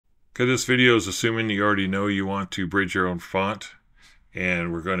Okay, this video is assuming you already know you want to bridge your own font,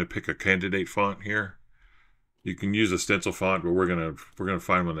 and we're going to pick a candidate font here. You can use a stencil font, but we're gonna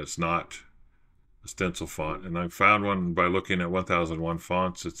find one that's not a stencil font. And I found one by looking at 1001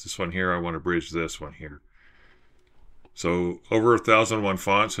 fonts. It's this one here. I want to bridge this one here. So over 1001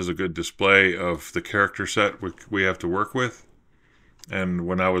 fonts has a good display of the character set we have to work with. And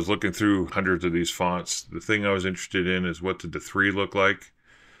when I was looking through hundreds of these fonts, the thing I was interested in is what did the 3 look like,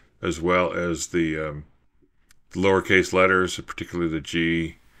 as well as the lowercase letters, particularly the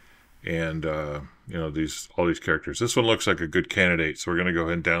G, and all these characters. This one looks like a good candidate, so we're going to go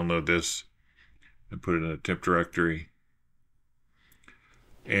ahead and download this and put it in a temp directory.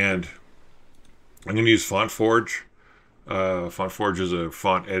 And I'm going to use FontForge. FontForge is a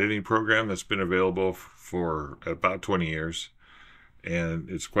font editing program that's been available for about 20 years, and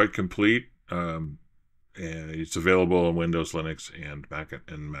it's quite complete. And it's available on Windows, Linux, and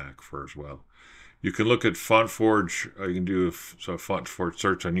Mac for as well. You can look at FontForge. You can do a FontForge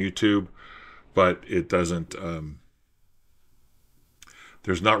search on YouTube, but it doesn't.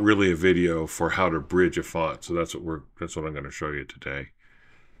 There's not really a video for how to bridge a font, so that's what I'm going to show you today.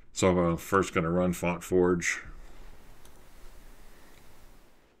 So I'm first going to run FontForge,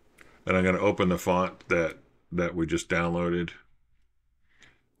 and I'm going to open the font that we just downloaded,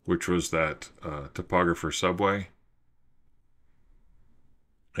 which was that Typographer Subway.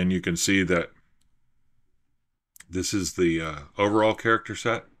 And you can see that this is the overall character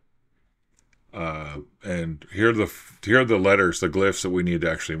set. And here are the letters, the glyphs that we need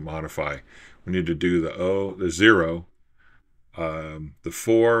to actually modify. We need to do the O, the 0, the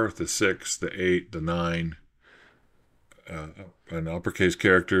 4, the 6, the 8, the 9, and uppercase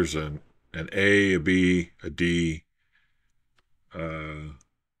characters, an A, a B, a D,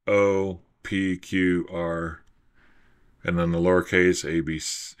 O, P, Q, R, and then the lowercase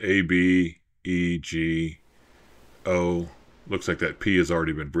A, B, E, G, O. Looks like that P has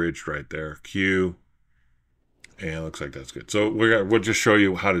already been bridged right there. Q, and looks like that's good. So we'll just show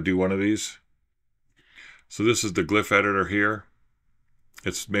you how to do one of these. So this is the glyph editor here.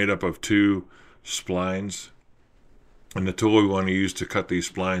 It's made up of 2 splines, and the tool we want to use to cut these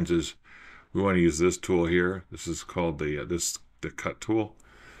splines is we want to use this tool here. This is called the cut tool,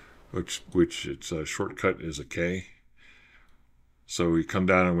 which its shortcut is a K. So we come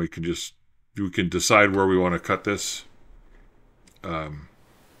down and we can decide where we want to cut this. We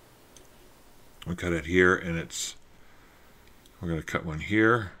cut it here, and we're going to cut one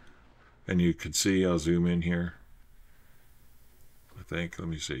here, and you can see, I'll zoom in here, I think. Let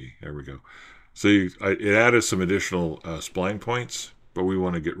me see. There we go. So it added some additional spline points, but we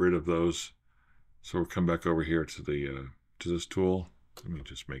want to get rid of those. So we'll come back over here to this tool. Let me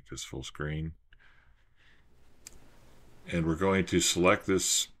just make this full screen. And we're going to select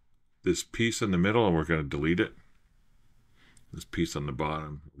this piece in the middle, and we're going to delete it. This piece on the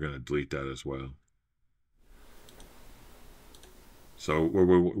bottom, we're going to delete that as well. So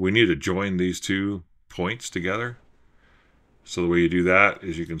we need to join these 2 points together. So the way you do that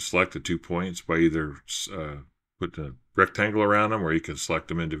is you can select the 2 points by either putting a rectangle around them, or you can select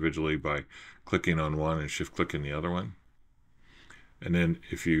them individually by clicking on one and shift-clicking the other one. And then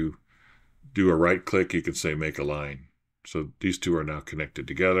if you do a right-click, you can say make a line. So these 2 are now connected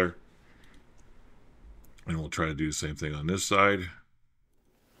together. And we'll try to do the same thing on this side.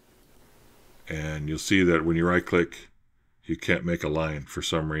 And you'll see that when you right-click, you can't make a line for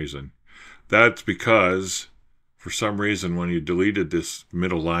some reason. That's because, for some reason, when you deleted this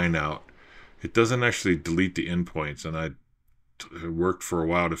middle line out, it doesn't actually delete the endpoints. And I worked for a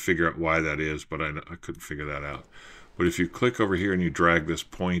while to figure out why that is, but I couldn't figure that out. But if you click over here and you drag this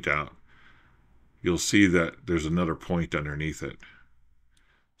point out, you'll see that there's another point underneath it.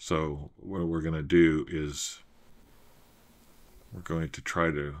 So what we're going to do is we're going to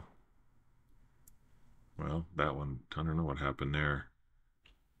try to, well, that one, I don't know what happened there.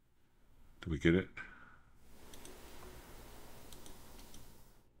 Did we get it?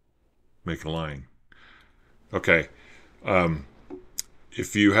 Make a line. Okay.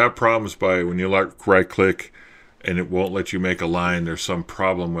 If you have problems when you right click and it won't let you make a line, there's some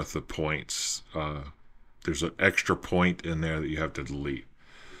problem with the points. There's an extra point in there that you have to delete.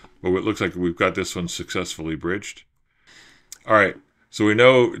 But it looks like we've got this one successfully bridged. All right, so we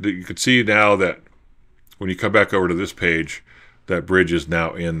know that you can see now that when you come back over to this page, that bridge is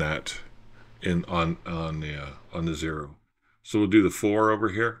now on the 0. So we'll do the 4 over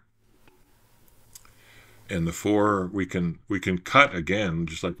here, and the 4 we can cut again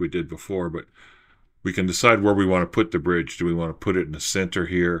just like we did before, but we can decide where we want to put the bridge. Do we want to put it in the center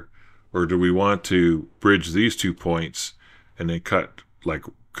here, or do we want to bridge these 2 points and then cut like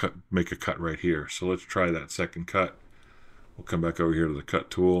make a cut right here. So let's try that second cut. We'll come back over here to the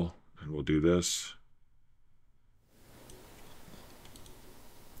cut tool and we'll do this.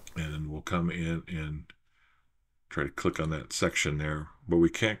 And then we'll come in and try to click on that section there. But we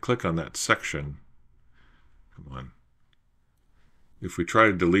can't click on that section. Come on. If we try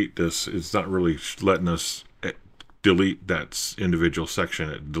to delete this, it's not really letting us delete that individual section.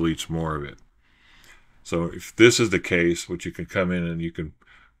 It deletes more of it. So if this is the case, what you can come in and you can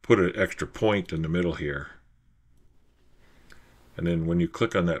put an extra point in the middle here. And then when you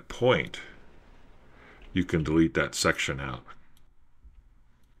click on that point, you can delete that section out.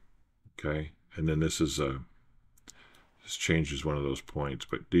 Okay, and then this changes one of those points,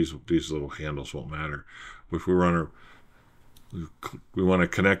 but these little handles won't matter. If we want to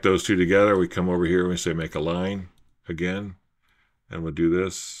connect those two together, we come over here and we say make a line again, and we'll do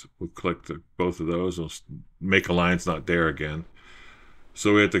this. We'll click both of those. We'll make a line's not there again.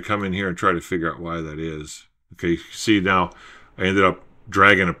 So we have to come in here and try to figure out why that is. Okay, see now I ended up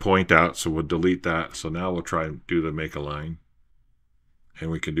dragging a point out, so we'll delete that. So now we'll try and do the make a line,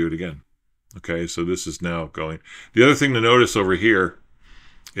 and we can do it again. Okay, so this is now going. The other thing to notice over here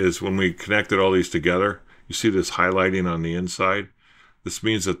is when we connected all these together, you see this highlighting on the inside. This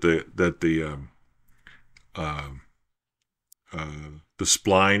means that the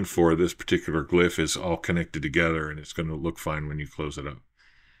spline for this particular glyph is all connected together, and it's going to look fine when you close it up.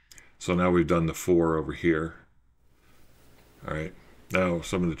 So now we've done the 4 over here. All right. Now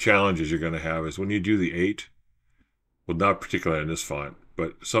some of the challenges you're going to have is when you do the 8. Well, not particularly in this font,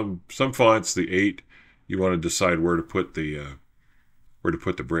 but some fonts, the 8, you want to decide where to put the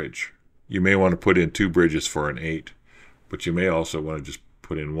bridge. You may want to put in 2 bridges for an 8, but you may also want to just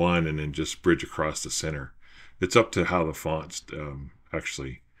put in 1 and then just bridge across the center. It's up to how the font's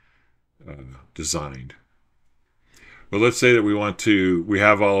actually designed. But let's say that we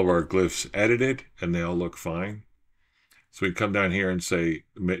have all of our glyphs edited and they all look fine. So we can come down here and say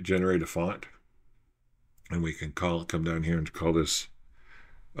generate a font. And we can come down here and call this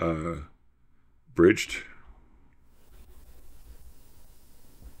bridged.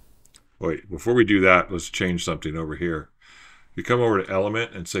 Wait, before we do that, let's change something over here. You come over to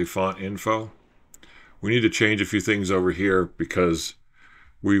Element and say Font Info. We need to change a few things over here because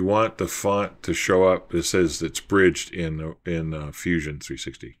we want the font to show up. It says it's bridged in Fusion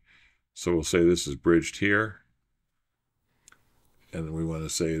 360. So we'll say this is bridged here. And then we want to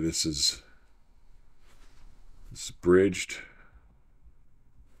say this is bridged.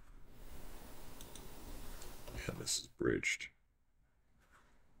 And this is bridged.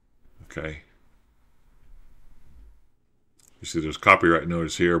 Okay. You see there's copyright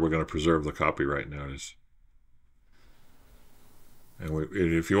notice here. We're going to preserve the copyright notice. And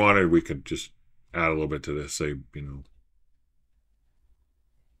if you wanted, we could just add a little bit to this. Say,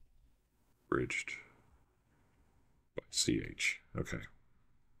 bridged by CH. Okay.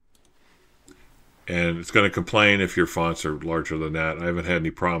 And it's going to complain if your fonts are larger than that. I haven't had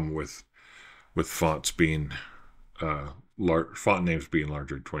any problem with fonts being font names being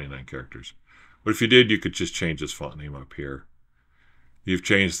larger than 29 characters. But if you did, you could just change this font name up here. You've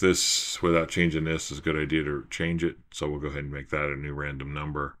changed this without changing this. It's a good idea to change it. So we'll go ahead and make that a new random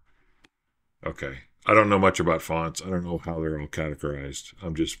number. Okay. I don't know much about fonts. I don't know how they're all categorized.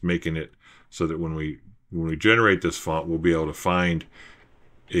 I'm just making it so that when we generate this font, we'll be able to find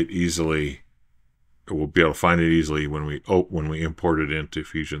it easily. We'll be able to find it easily when we import it into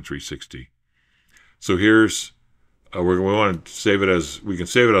Fusion 360. So here's we want to save it as, we can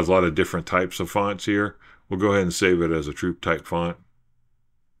save it as a lot of different types of fonts here. We'll go ahead and save it as a TrueType font.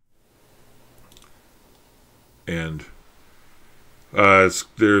 And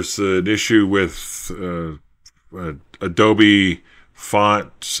there's an issue with Adobe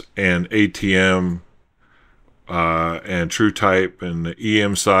fonts and ATM and TrueType and the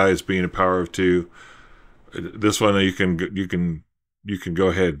EM size being a power of 2. This one you can go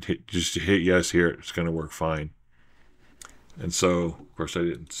ahead and just hit yes here. It's going to work fine. And so, of course, I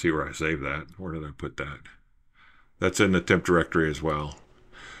didn't see where I saved that. Where did I put that? That's in the temp directory as well.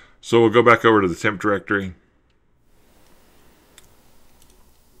 So we'll go back over to the temp directory.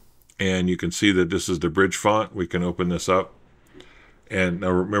 And you can see that this is the bridge font. We can open this up. And now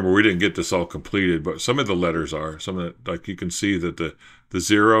remember, we didn't get this all completed, but some of the letters are. Some of the, like you can see that the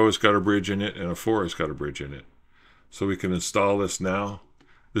 0 has got a bridge in it and a 4 has got a bridge in it. So we can install this now.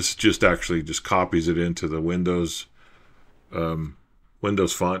 This just actually just copies it into the Windows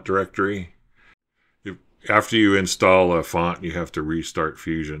font directory. After you install a font, you have to restart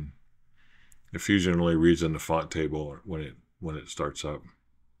Fusion. The Fusion only reads in the font table when it starts up.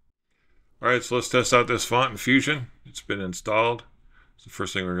 All right, so let's test out this font in Fusion. It's been installed. So the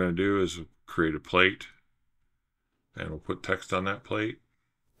first thing we're going to do is create a plate, and we'll put text on that plate.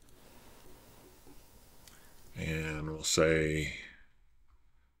 And we'll say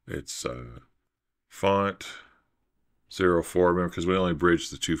it's font 04, remember, because we only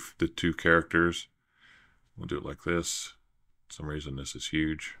bridged the two characters. We'll do it like this. For some reason this is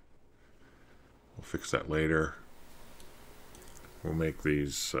huge. We'll fix that later. We'll make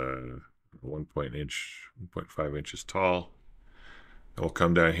these 1.5 inches tall. And we'll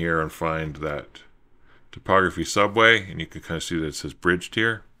come down here and find that typography subway, and you can kind of see that it says bridged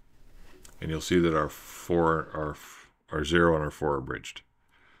here. And you'll see that our 0 and our 4 are bridged.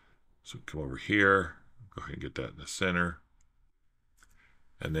 So come over here, go ahead and get that in the center.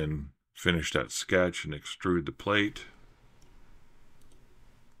 And then finish that sketch and extrude the plate.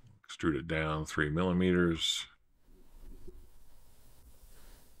 Extrude it down 3 millimeters.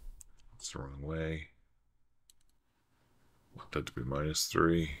 That's the wrong way. I want that to be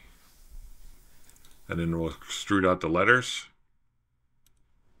 -3. And then we'll extrude out the letters.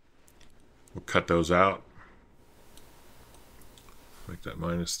 We'll cut those out. Make that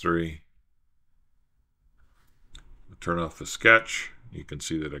 -3. We'll turn off the sketch. You can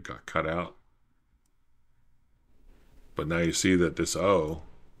see that it got cut out. But now you see that this O,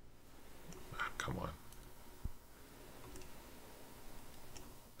 come on.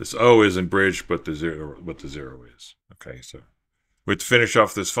 This O isn't bridged, but the zero is. Okay, so we have to finish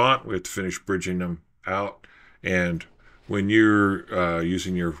off this font. We have to finish bridging them out. And when you're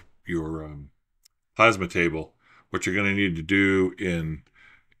using your plasma table, what you're going to need to do in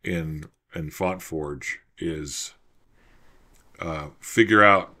FontForge is figure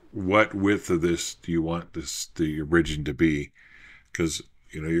out what width of this do you want your bridging to be, because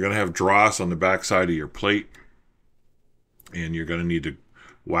you're going to have dross on the back side of your plate, and you're going to need to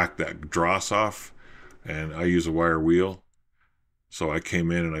whack that dross off. And I use a wire wheel, so I came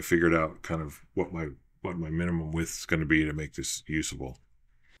in and I figured out kind of what my minimum width is going to be to make this usable.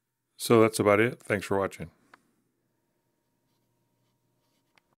 So that's about it. Thanks for watching.